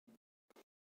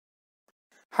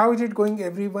How is it going,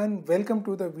 everyone? Welcome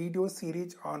to the video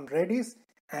series on Redis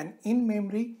and In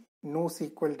Memory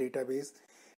NoSQL Database.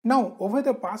 Now, over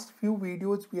the past few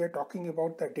videos, we are talking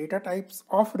about the data types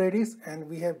of Redis, and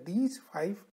we have these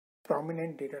 5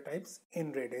 prominent data types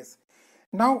in Redis.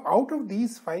 Now, out of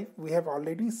these 5, we have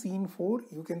already seen 4.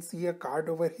 You can see a card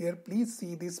over here. Please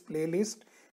see this playlist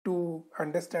to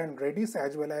understand Redis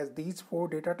as well as these 4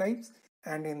 data types.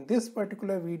 And in this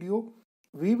particular video,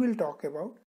 we will talk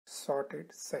about sorted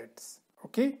sets.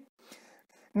 Okay.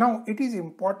 Now it is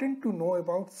important to know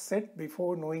about set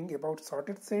before knowing about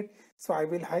sorted set. So I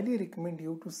will highly recommend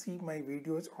you to see my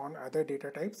videos on other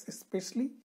data types, especially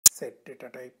set data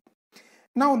type.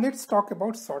 Now let's talk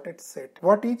about sorted set.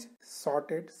 What is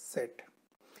sorted set?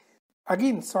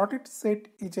 Again, sorted set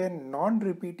is a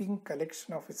non-repeating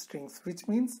collection of strings, which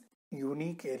means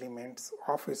unique elements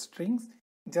of strings,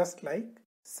 just like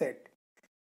set.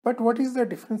 But what is the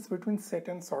difference between set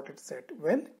and sorted set?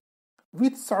 Well,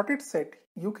 with sorted set,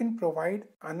 you can provide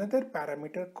another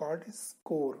parameter called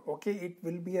score. Okay, it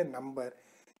will be a number,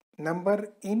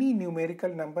 any numerical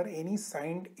number, any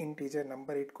signed integer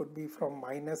number. It could be from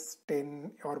 -10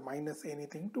 or minus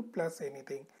anything to plus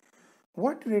anything.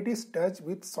 What Redis does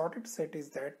with sorted set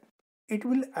is that it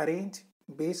will arrange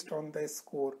based on the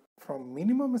score from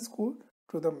minimum score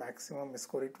to the maximum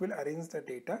score. It will arrange the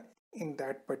data in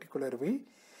that particular way.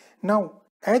 Now,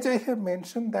 as I have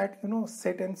mentioned that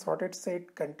set and sorted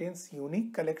set contains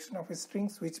unique collection of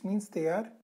strings, which means they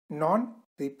are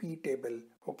non-repeatable.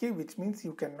 Okay, which means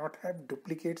you cannot have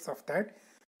duplicates of that,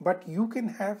 but you can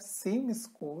have same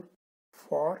score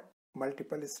for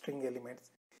multiple string elements.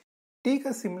 Take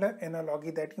a similar analogy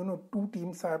that two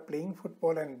teams are playing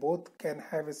football and both can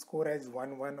have a score as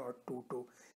 1-1 or 2-2.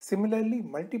 Similarly,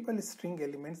 multiple string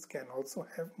elements can also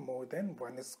have more than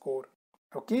one score.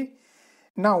 Okay.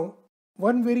 Now,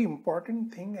 one very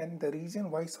important thing and the reason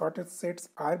why sorted sets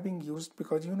are being used,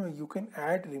 because you can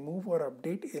add, remove or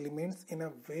update elements in a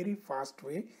very fast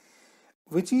way,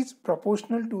 which is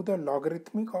proportional to the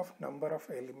logarithmic of number of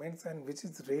elements, and which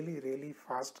is really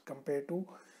fast compared to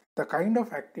the kind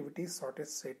of activities sorted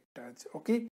set does.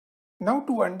 Okay. Now,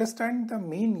 to understand the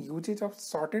main usage of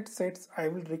sorted sets, I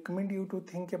will recommend you to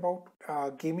think about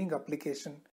gaming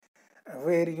application,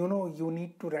 where you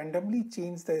need to randomly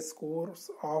change the scores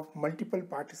of multiple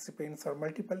participants or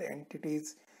multiple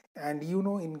entities, and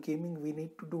in gaming we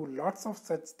need to do lots of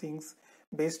such things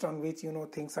based on which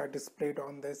things are displayed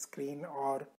on the screen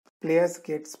or players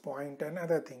gets point and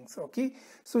other things. Okay,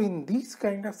 so in these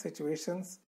kind of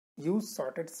situations, use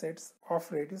sorted sets of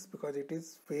Redis because it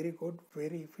is very good,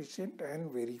 very efficient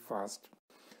and very fast.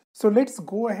 So let's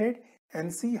go ahead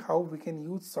and see how we can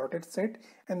use sorted set,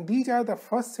 and these are the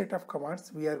first set of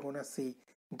commands we are going to see.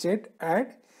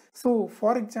 Add. So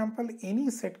for example, any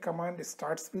set command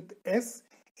starts with S,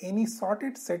 any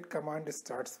sorted set command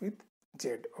starts with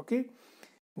Z. Okay,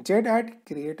 add,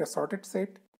 create a sorted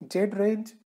set.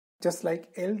 Range, just like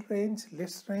L range,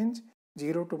 list range,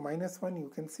 0 to -1, you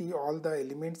can see all the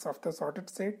elements of the sorted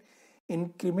set.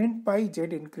 Increment by,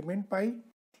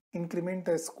 increment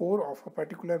the score of a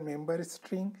particular member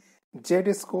string.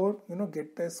 Z score,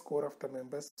 get the score of the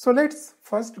members. So let's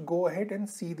first go ahead and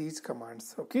see these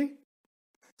commands. Okay,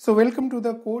 so welcome to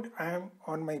the code. I am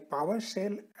on my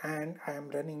PowerShell and I am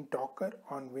running Docker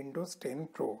on Windows 10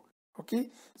 Pro.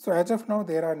 Okay, so as of now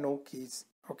there are no keys.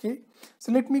 Okay,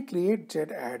 so let me create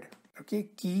add. Okay,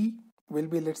 key will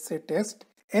be, let's say, test.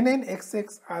 N and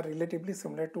XX are relatively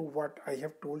similar to what I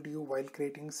have told you while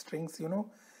creating strings.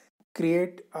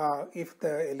 Create if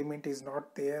the element is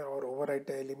not there, or override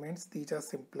the elements. These are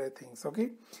simpler things.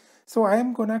 Okay, so I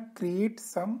am gonna create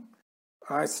some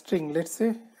string, let's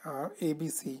say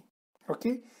ABC.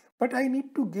 Okay, but I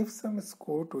need to give some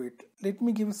score to it. Let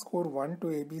me give score 1 to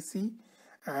ABC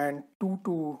and 2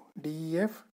 to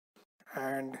DEF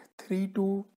and 3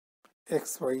 to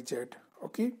XYZ.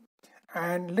 Okay,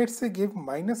 and let's say give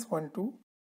 -1 to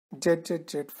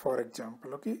ZZZ, for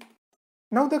example. Okay,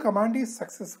 now the command is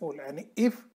successful, and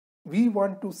if we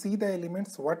want to see the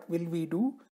elements, what will we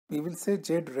do? We will say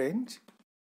range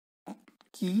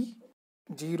key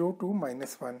 0 to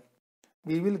 -1.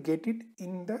 We will get it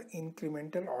in the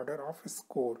incremental order of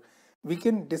score. We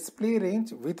can display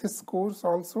range with scores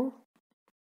also.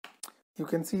 You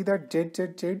can see that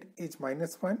ZZZ is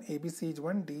 -1, ABC is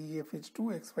 1, DEF is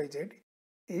 2, XYZ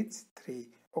is 3.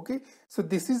 Okay, so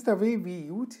this is the way we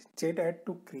use add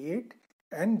to create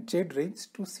and range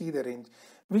to see the range.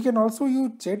 We can also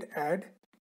use add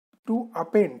to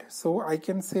append. So I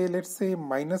can say, let's say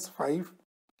 -5,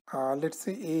 let's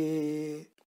say a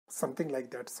something like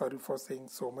that. Sorry for saying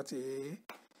so much.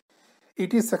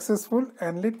 It is successful,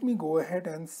 and let me go ahead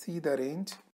and see the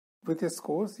range. with the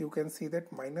scores, you can see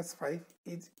that -5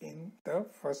 is in the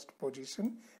first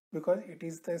position because it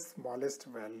is the smallest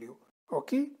value.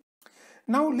 Okay.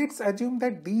 Now let's assume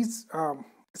that these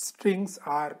strings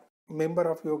are member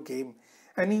of your game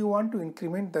and you want to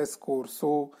increment the score.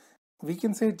 So we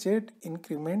can say jet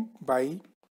increment by,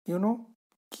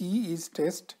 key is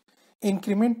test,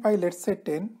 increment by let's say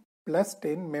 10 plus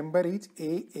 10, member is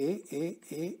a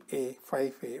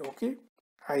 5a. Okay,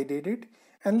 I did it,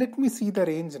 and let me see the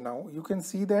range now. You can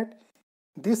see that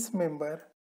this member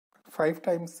 5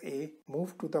 times a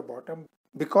move to the bottom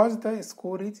because the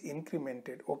score is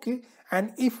incremented. Okay,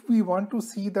 and if we want to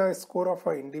see the score of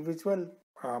an individual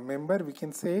member, we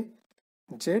can say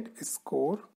z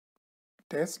score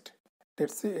test,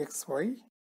 let's say xyz.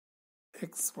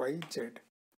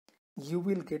 You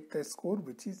will get the score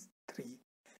which is 3.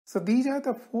 So these are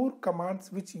the 4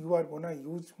 commands which you are gonna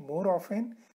use more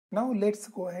often. Now let's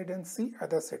go ahead and see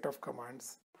other set of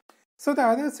commands. So the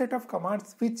other set of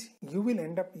commands which you will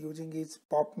end up using is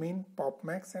popmin,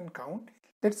 popmax and count.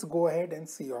 Let's go ahead and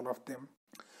see all of them.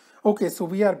 Okay, so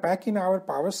we are back in our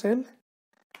PowerShell.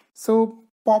 So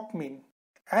popmin,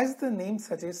 as the name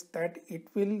suggests, that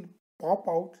it will pop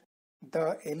out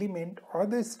the element or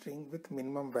the string with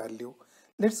minimum value.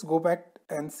 Let's go back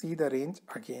and see the range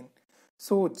again.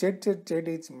 So z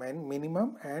is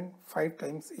minimum and 5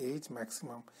 times a is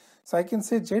maximum. So I can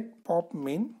say z pop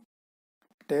min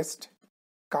test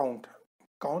count.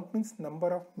 Count means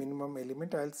number of minimum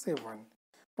element. I'll say 1.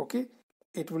 Okay,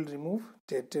 it will remove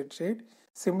z.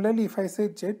 Similarly, if I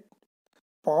say z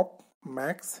pop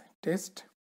max test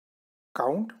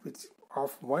count, which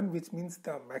of 1, which means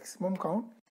the maximum count,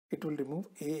 it will remove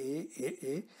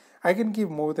a. I can give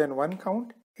more than 1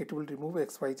 count, it will remove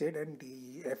xyz and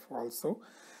def also.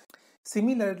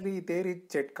 Similarly, there is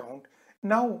z count.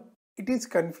 Now it is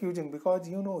confusing because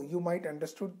you might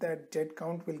understood that z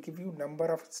count will give you number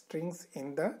of strings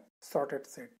in the sorted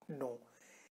set. No,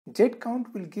 z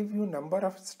count will give you number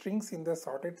of strings in the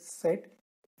sorted set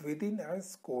within a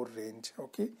score range.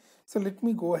 Okay, so let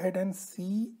me go ahead and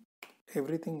see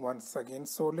everything once again.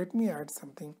 So let me add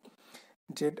something.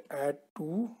 Z add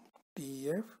 2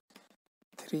 def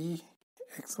 3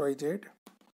 xyz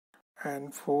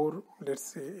and 4,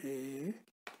 let's say a.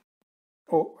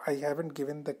 Oh, I haven't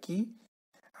given the key.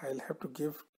 I'll have to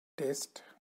give test.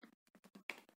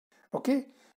 Okay,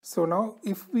 so now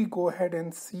if we go ahead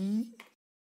and see,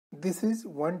 this is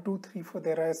 1 2 3 4.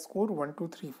 There are score 1 2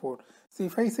 3 4. So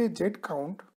if I say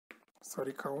count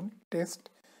test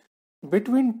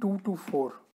between 2 to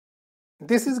 4,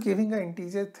 this is giving an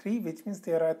integer 3, which means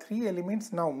there are 3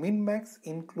 elements. Now min max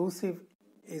inclusive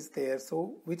is there,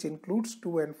 so which includes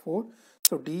 2 and 4.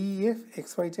 So def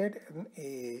xyz and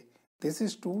a. This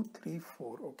is 2 3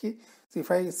 4. Okay, so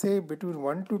if I say between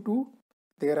 1 to 2,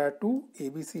 there are 2,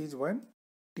 abc is 1,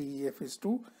 def is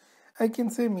 2. I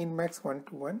can say min max 1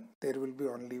 to 1, there will be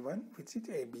only one, which is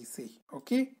abc.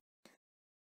 Okay,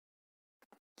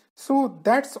 so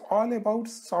that's all about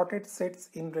sorted sets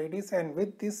in Redis, and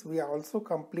with this we also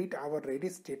complete our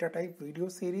Redis data type video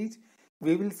series.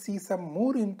 We will see some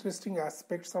more interesting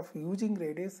aspects of using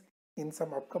Redis in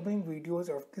some upcoming videos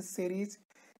of this series.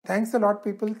 Thanks a lot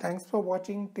people. Thanks for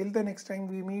watching. Till the next time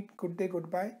we meet. Good day,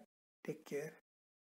 goodbye. Take care.